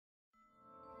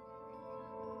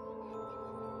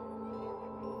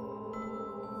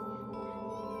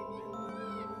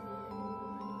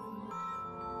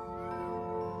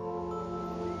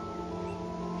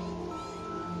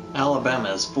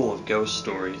Alabama is full of ghost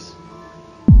stories.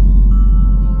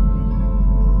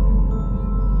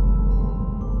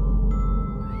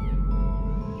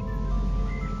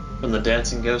 From the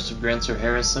dancing ghost of Grancer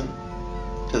Harrison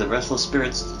to the restless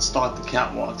spirits that stalk the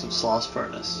catwalks of Sloss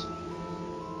Furnace.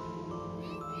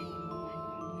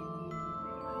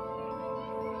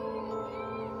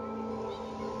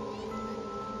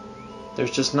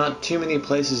 There's just not too many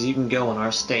places you can go in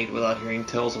our state without hearing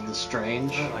tales of the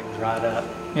strange. Like dried up.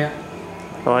 Yeah.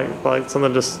 Like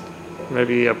something just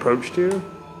maybe approached you?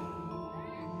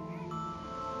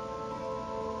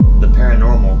 The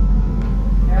paranormal.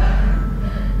 Yeah.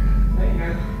 There you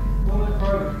go. Go look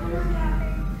further, please.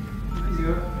 Easy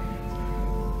up.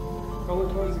 Go look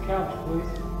towards the couch,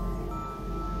 please.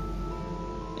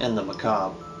 And the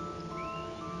macabre.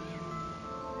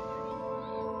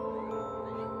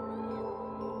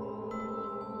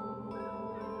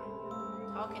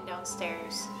 Walking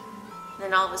downstairs, and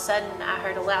then all of a sudden I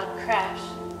heard a loud crash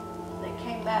that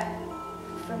came back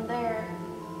from there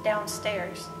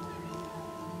downstairs,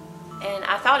 and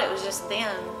I thought it was just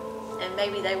them, and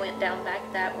maybe they went down back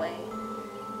that way.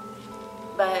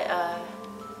 But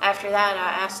after that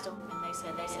I asked them, and they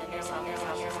said they saw.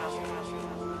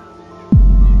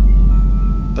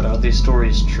 But are these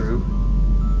stories true?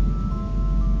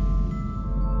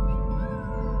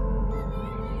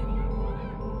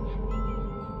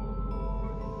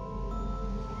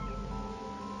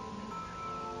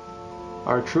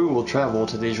 Our crew will travel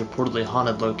to these reportedly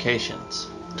haunted locations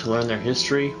to learn their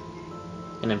history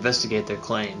and investigate their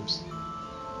claims.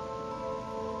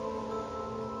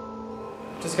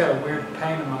 Just got a weird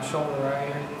pain in my shoulder right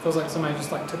here. Feels like somebody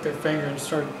just like took their finger and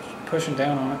started pushing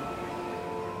down on it.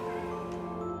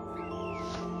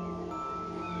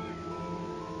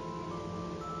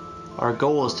 Our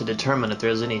goal is to determine if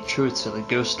there is any truth to the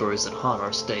ghost stories that haunt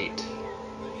our state.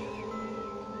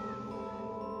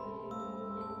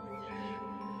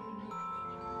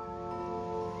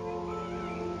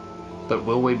 But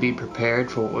will we be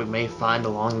prepared for what we may find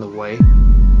along the way?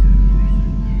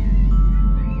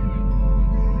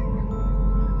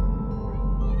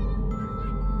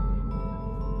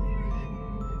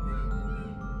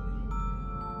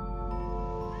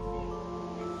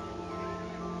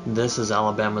 This is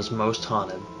Alabama's Most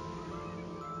Haunted.